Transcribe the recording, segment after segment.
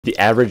The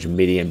average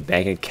median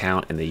bank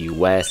account in the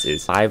US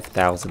is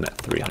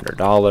 $5,300.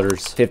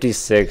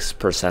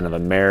 56% of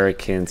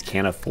Americans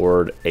can't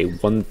afford a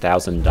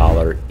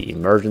 $1,000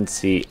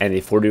 emergency, and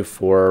the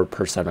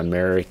 44% of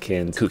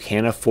Americans who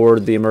can't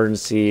afford the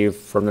emergency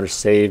from their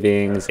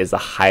savings is the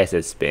highest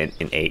it's been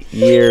in 8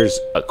 years,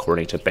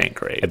 according to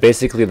Bankrate. And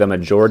basically, the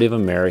majority of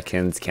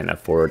Americans can't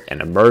afford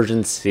an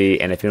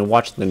emergency, and if you've been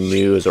watching the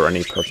news or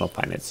any personal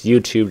finance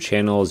YouTube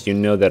channels, you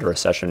know that a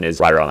recession is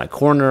right around the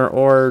corner,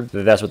 or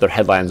that's what their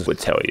headlines would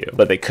tell you.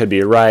 But they could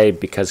be right,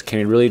 because can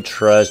we really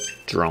trust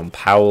Jerome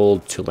Powell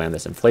to land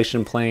this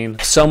inflation plane?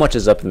 So much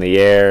is up in the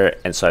air,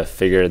 and so I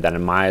figured that I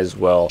might as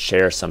well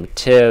share some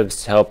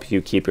tips to help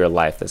you keep your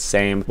life the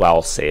same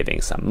while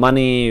saving some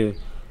money.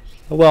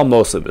 Well,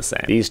 mostly the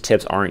same. These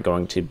tips aren't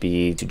going to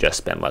be to just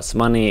spend less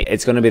money.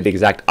 It's going to be the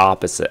exact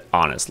opposite,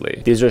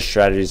 honestly. These are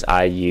strategies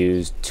I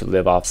use to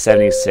live off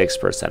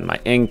 76% of my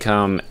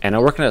income, and I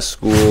work in a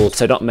school,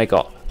 so I don't make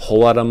a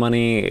whole lot of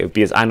money,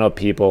 because I know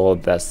people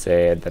that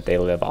say that they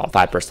live off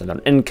 5% on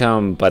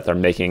income, but they're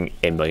making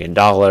 $1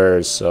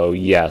 million. So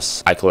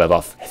yes, I could live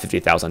off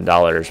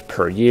 $50,000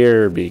 per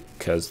year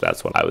because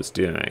that's what I was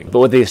doing. But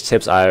with these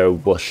tips, I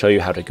will show you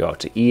how to go out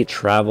to eat,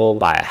 travel,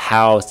 buy a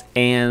house,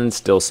 and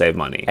still save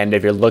money. And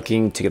if you're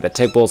looking to get the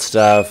typical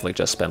stuff, like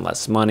just spend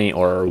less money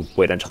or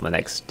wait until the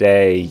next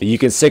day, you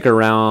can stick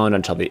around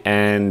until the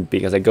end,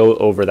 because I go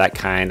over that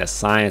kind of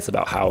science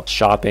about how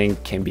shopping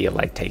can be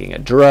like taking a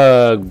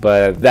drug,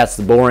 but that's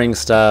the boring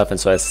stuff, and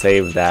so I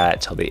saved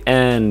that till the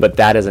end. But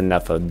that is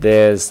enough of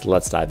this.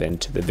 Let's dive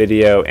into the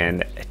video,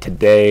 and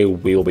today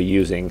we will be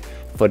using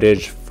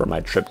footage for my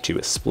trip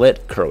to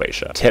Split,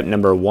 Croatia. Tip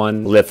number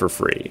 1, live for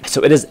free.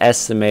 So it is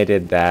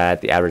estimated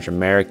that the average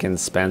American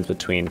spends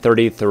between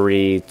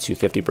 33 to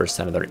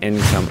 50% of their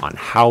income on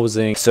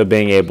housing. So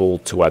being able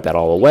to wipe that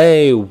all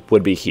away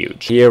would be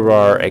huge. Here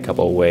are a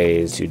couple of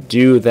ways to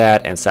do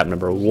that, and step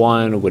number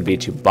 1 would be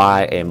to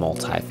buy a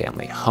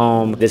multi-family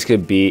home. This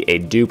could be a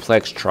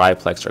duplex,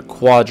 triplex, or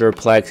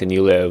quadruplex, and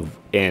you live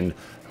in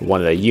one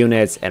of the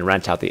units and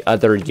rent out the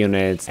other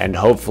units, and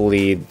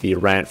hopefully the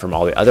rent from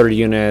all the other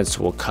units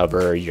will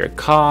cover your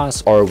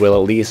costs or will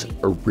at least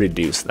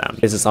reduce them.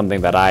 This is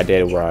something that I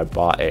did, where I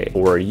bought a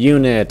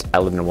 4-unit. I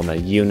lived in one of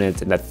the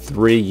units, and that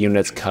 3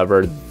 units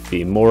covered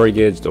the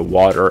mortgage, the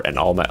water, and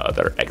all my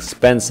other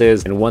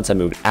expenses. And once I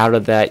moved out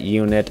of that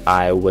unit,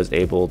 I was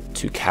able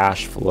to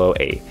cash flow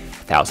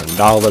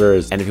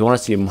 $1,000. And if you want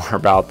to see more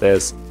about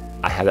this,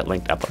 I have it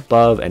linked up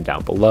above and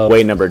down below.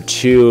 Way number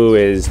 2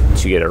 is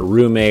to get a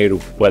roommate.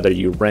 Whether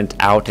you rent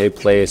out a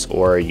place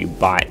or you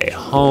buy a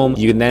home,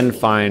 you can then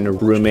find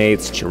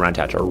roommates to rent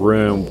out a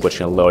room, which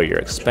can lower your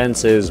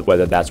expenses,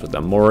 whether that's with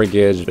the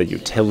mortgage, the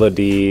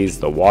utilities,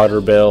 the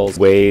water bills.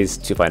 Ways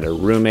to find a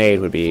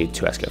roommate would be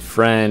to ask a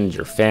friend,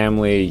 your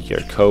family,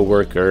 your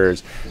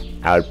co-workers.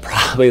 I would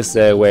probably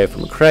stay away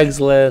from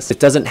Craigslist. It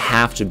doesn't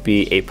have to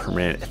be a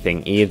permanent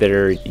thing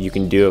either. You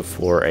can do it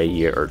for a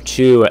year or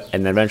 2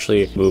 and then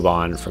eventually move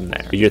on from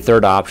there. Your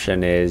third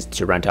option is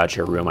to rent out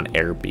your room on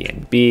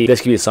Airbnb. This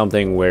could be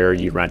something where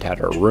you rent out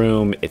a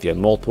room if you have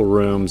multiple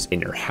rooms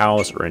in your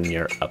house or in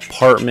your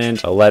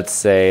apartment. Let's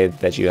say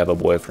that you have a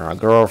boyfriend or a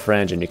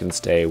girlfriend and you can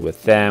stay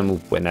with them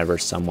whenever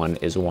someone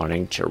is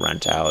wanting to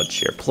rent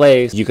out your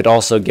place. You could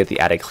also get the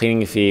added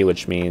cleaning fee,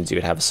 which means you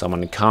could have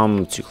someone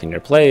come to clean your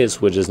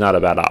place, which is not a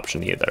bad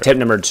option either. Tip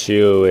number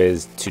 2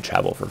 is to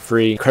travel for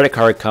free. Credit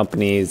card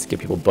companies give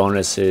people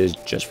bonuses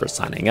just for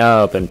signing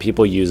up, and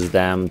people use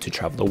them to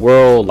travel the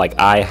world like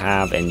I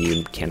have, and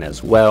you can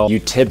as well. You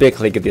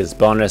typically get these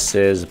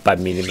bonuses by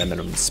meeting the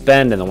minimum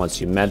spend, and then once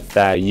you met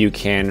that, you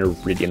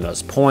can redeem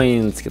those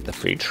points, get the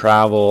free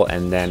travel,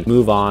 and then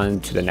move on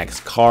to the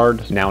next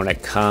card. Now when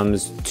it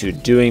comes to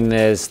doing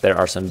this, there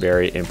are some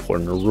very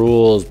important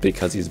rules,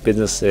 because these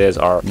businesses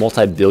are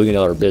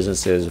multi-billion-dollar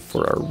businesses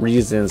for a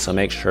reason, so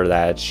make sure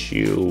that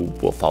you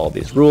will follow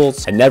these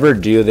rules. And never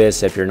do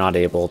this if you're not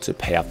able to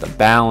pay off the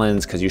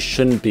balance, because you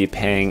shouldn't be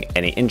paying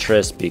any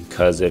interest,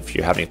 because if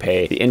you're having to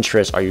pay the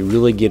interest, are you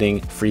really getting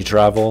free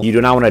travel? You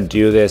do not want to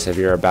do this if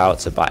you're about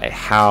to buy a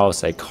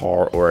house, a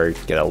car, or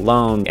get a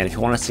loan. And if you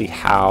want to see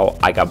how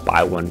I got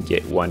buy one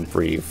get one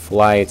free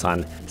flights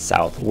on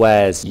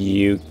Southwest,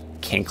 you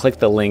can click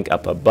the link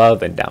up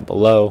above and down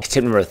below.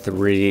 Tip number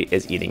 3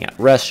 is eating at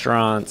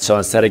restaurants. So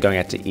instead of going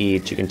out to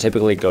eat, you can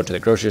typically go to the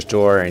grocery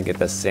store and get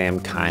the same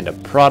kind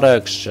of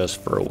products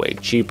just for way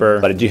cheaper.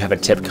 But I do have a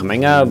tip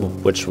coming up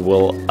which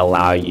will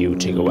allow you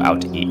to go out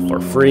to eat for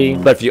free.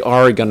 But if you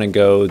are gonna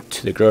go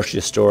to the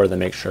grocery store, then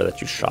make sure that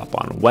you shop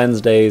on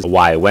Wednesdays.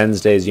 Why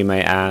Wednesdays, you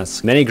may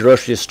ask? Many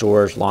grocery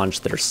stores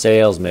launch their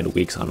sales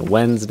midweeks on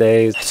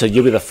Wednesdays, so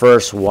you'll be the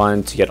first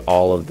one to get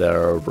all of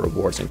the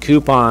rewards and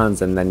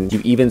coupons, and then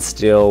you even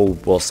still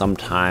will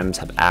sometimes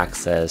have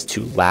access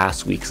to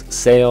last week's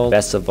sale.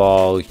 Best of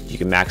all, you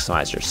can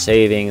maximize your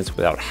savings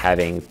without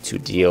having to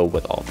deal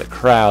with all the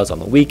crowds on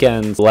the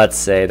weekends. Let's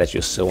say that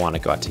you still want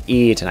to go out to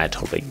eat, and I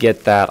totally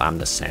get that. I'm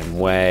the same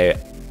way.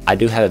 I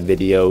do have a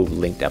video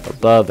linked up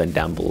above and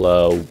down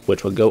below,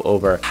 which will go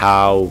over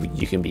how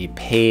you can be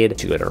paid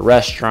to go to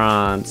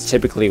restaurants.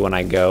 Typically when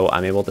I go,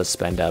 I'm able to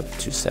spend up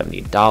to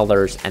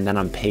 $70, and then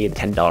I'm paid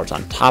 $10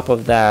 on top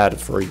of that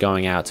for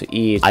going out to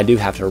eat. I do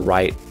have to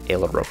write a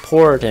little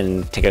report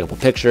and take a couple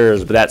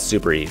pictures, but that's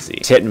super easy.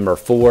 Tip number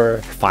 4,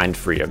 find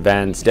free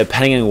events.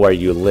 Depending on where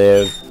you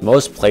live,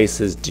 most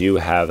places do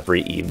have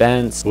free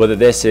events, whether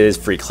this is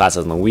free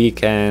classes on the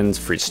weekends,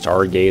 free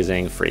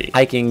stargazing, free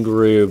hiking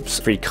groups,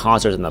 free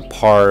concerts in the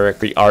park,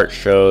 free art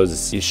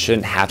shows. You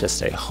shouldn't have to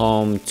stay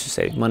home to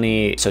save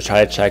money, so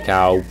try to check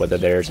out whether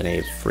there's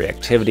any free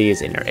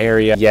activities in your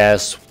area.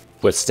 Yes,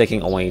 with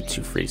sticking only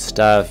to free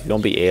stuff, you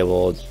won't be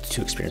able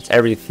to experience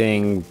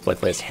everything, like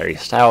this Harry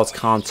Styles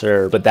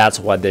concert, but that's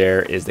why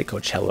there is the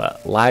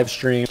Coachella live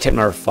stream. Tip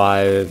number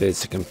 5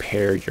 is to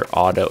compare your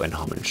auto and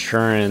home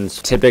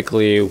insurance.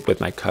 Typically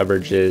with my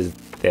coverages,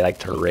 they like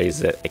to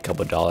raise it a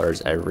couple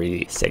dollars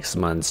every 6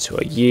 months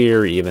to a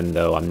year, even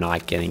though I'm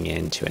not getting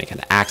into any kind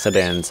of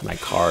accidents. My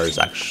car is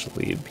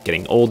actually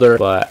getting older,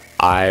 but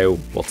I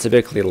will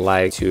typically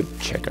like to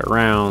check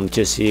around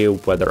to see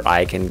whether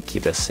I can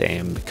keep the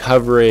same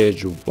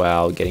coverage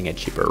while getting a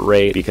cheaper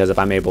rate, because if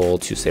I'm able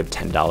to save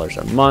 $10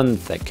 a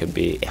month, that could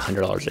be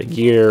 $100 a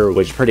year,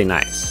 which is pretty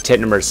nice. Tip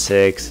number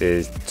 6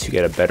 is to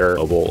get a better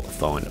mobile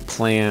phone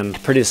plan.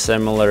 Pretty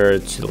similar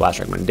to the last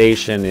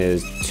recommendation,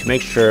 is to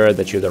make sure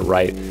that you have the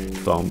right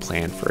phone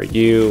plan for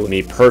you.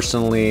 Me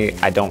personally,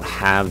 I don't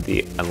have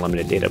the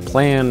unlimited data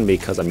plan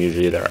because I'm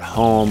usually either at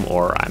home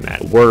or I'm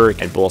at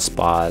work, and both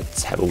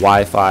spots have a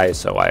Wi-Fi,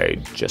 so I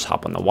just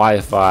hop on the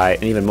Wi-Fi.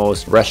 And even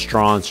most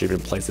restaurants or even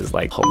places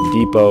like Home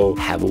Depot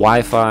have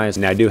Wi-Fi.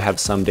 So now I do have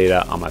some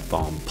data on my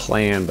phone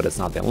plan, but it's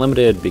not the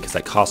unlimited because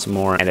that costs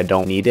more and I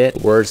don't need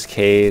it. Worst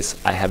case,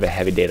 I have a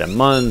heavy data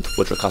month,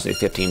 which will cost me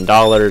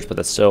 $15, but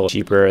that's still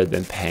cheaper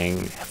than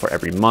paying for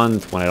every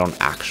month when I don't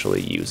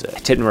actually use it.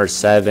 Tip number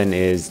 7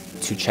 is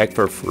to check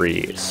for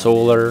free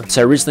solar.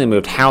 So I recently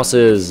moved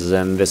houses,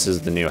 and this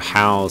is the new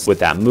house. With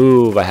that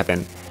move, I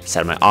haven't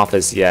set up my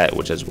office yet,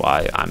 which is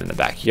why I'm in the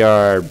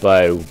backyard.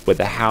 But with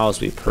the house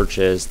we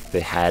purchased, they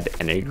had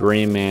an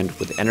agreement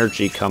with the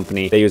energy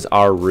company. They use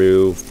our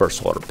roof for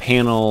solar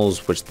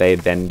panels, which they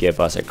then give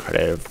us a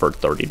credit for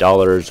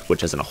 $30,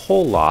 which isn't a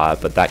whole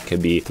lot, but that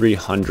could be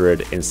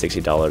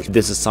 $360.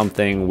 This is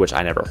something which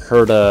I never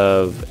heard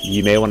of.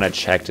 You may want to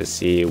check to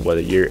see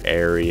whether your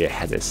area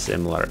has a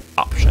similar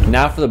option.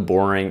 Now for the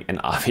boring and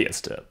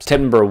obvious tips.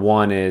 Tip number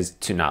 1 is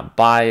to not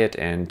buy it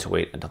and to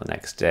wait until the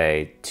next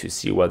day to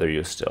see whether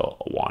you still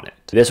want it.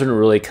 This one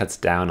really cuts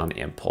down on the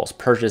impulse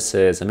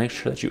purchases and make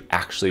sure that you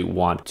actually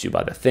want to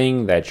buy the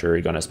thing that you're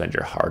going to spend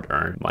your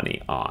hard-earned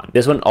money on.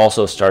 This one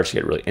also starts to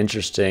get really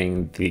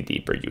interesting the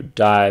deeper you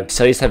dive.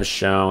 Studies have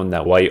shown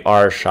that while you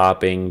are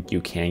shopping,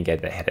 you can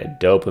get a hit of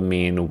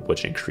dopamine,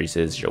 which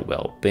increases your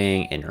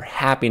well-being and your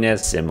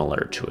happiness,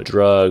 similar to a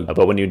drug.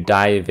 But when you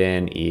dive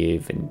in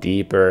even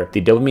deeper,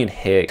 the dopamine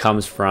hit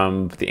comes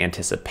from the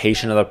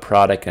anticipation of the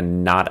product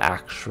and not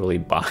actually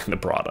buying the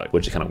product,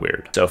 which is kind of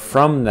weird. So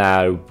from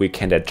that, we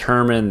can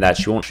determine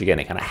that you won't get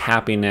any kind of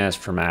happiness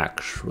from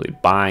actually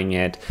buying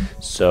it.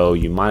 So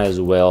you might as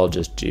well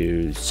just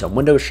do some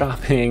window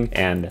shopping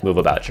and move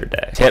about your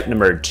day. Tip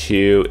number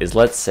 2 is,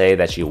 let's say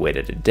that you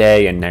waited a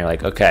day and now you're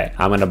like, okay,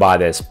 I'm gonna buy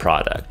this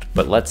product,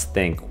 but let's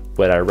think,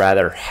 would I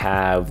rather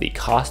have the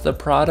cost of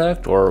the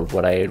product or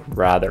would I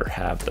rather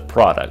have the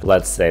product?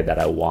 Let's say that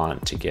I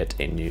want to get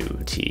a new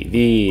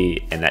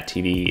TV and that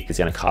TV is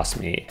going to cost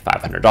me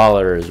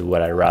 $500.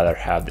 Would I rather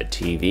have the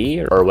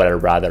TV or would I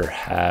rather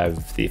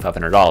have the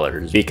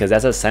 $500? Because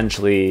that's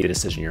essentially the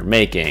decision you're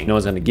making. No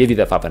one's going to give you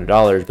that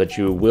 $500, but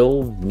you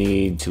will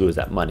need to lose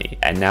that money.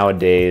 And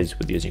nowadays,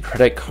 with using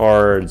credit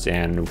cards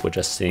and with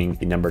just seeing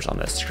the numbers on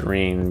the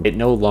screen, it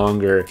no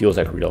longer feels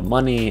like real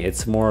money.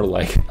 It's more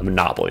like a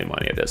monopoly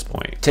money at this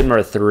point. Tip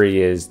number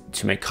 3 is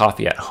to make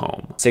coffee at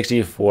home.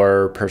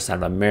 64%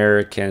 of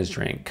Americans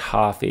drink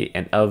coffee,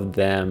 and of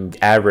them,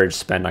 the average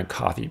spend on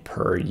coffee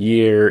per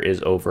year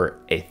is over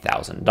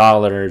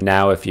 $1,000.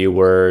 Now, if you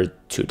were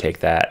to take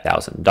that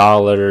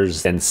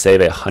 $1,000 and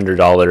save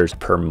 $100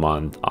 per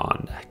month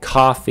on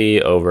coffee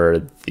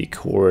over the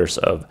course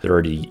of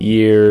 30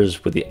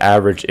 years with the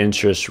average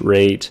interest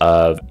rate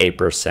of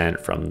 8%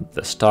 from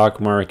the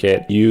stock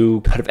market,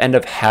 you could end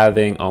up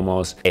having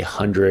almost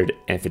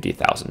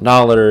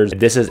 $150,000.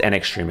 This is an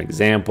extreme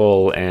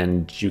example,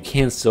 and you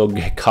can still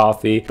get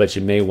coffee, but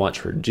you may want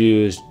to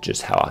reduce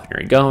just how often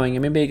you're going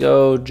and maybe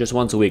go just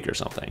once a week or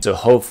something. So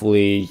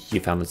hopefully you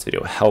found this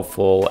video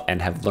helpful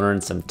and have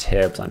learned some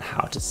tips on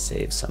how to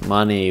save some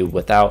money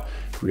without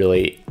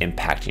really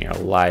impacting your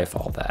life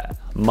all that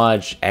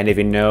much. And if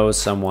you know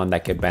someone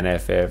that could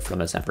benefit from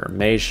this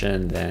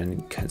information,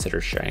 then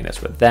consider sharing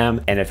this with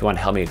them. And if you want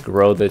to help me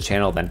grow the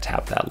channel, then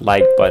tap that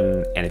like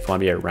button. And if you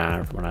want to be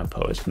around for when I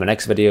post my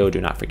next video,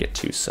 do not forget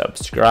to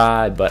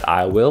subscribe. But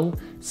I will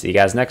see you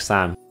guys next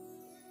time.